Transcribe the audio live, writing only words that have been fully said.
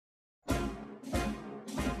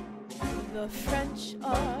The French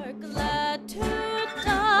are glad to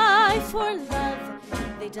die for love.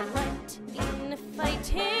 They delight in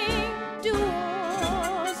fighting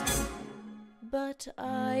duels. But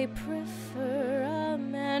I prefer a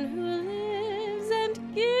man who lives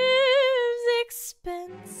and gives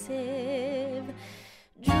expensive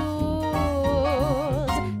jewels.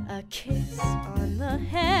 A kiss on the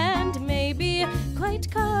hand may be quite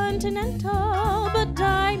continental, but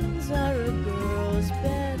diamonds are a girl's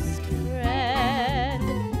best friend.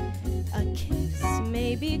 A kiss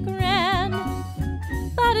may be grand,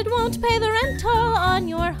 but it won't pay the rental on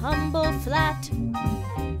your humble flat,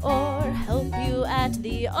 or help you at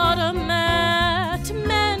the automat.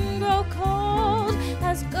 Men grow cold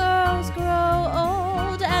as girls grow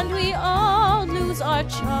old, and we all lose our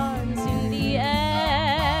charms in the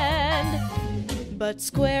end. But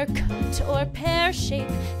square cut or pear shape,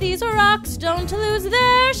 these rocks don't lose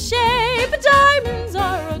their shape. Diamonds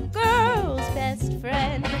are a girl's best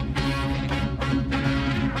friend.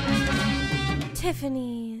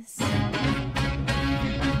 Tiffany's,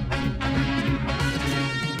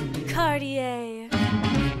 Cartier,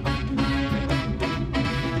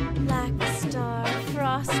 Black Star,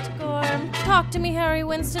 Frost Gorm. Talk to me, Harry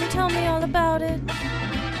Winston, tell me all about it.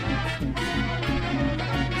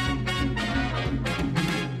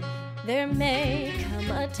 There may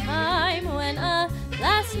come a time when a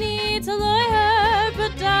lass needs a lawyer,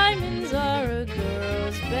 but diamonds are a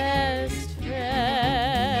girl's best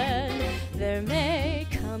friend. There may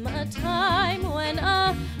come a time when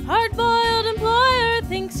a hard-boiled employer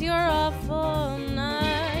thinks you're awful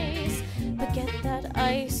nice, but get that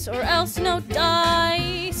ice or else no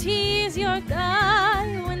dice. He's your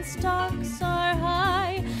guy when stocks are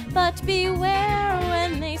high, but beware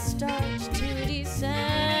when they start to descend.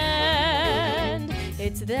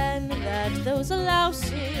 It's then that those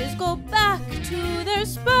louses go back to their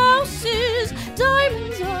spouses.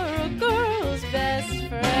 Diamonds are a girl's best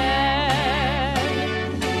friend.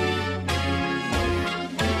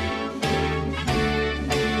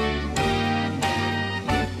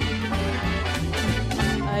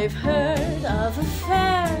 I've heard of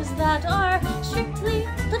affairs that are strictly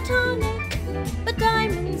platonic, but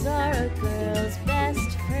diamonds are a girl's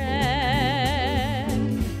best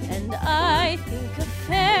friend. And I think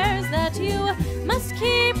affairs that you must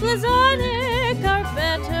keep platonic are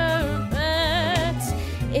better bets.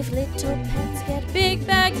 If little pets get big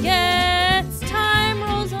baguettes, time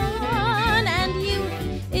rolls on and youth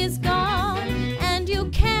is gone, and you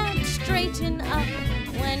can't straighten up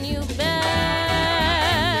when you bend.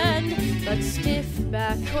 But stiff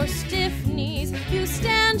back or stiff knees, you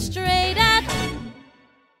stand straight at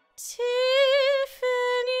Tiffany's.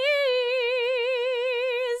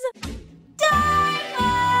 Diamonds,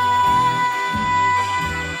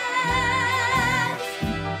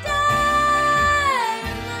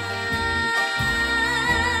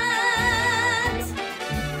 diamonds.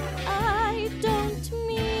 I don't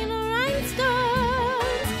mean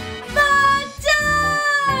rhinestones, but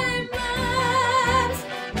diamonds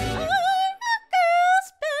are a girl's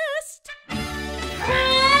best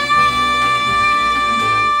friend.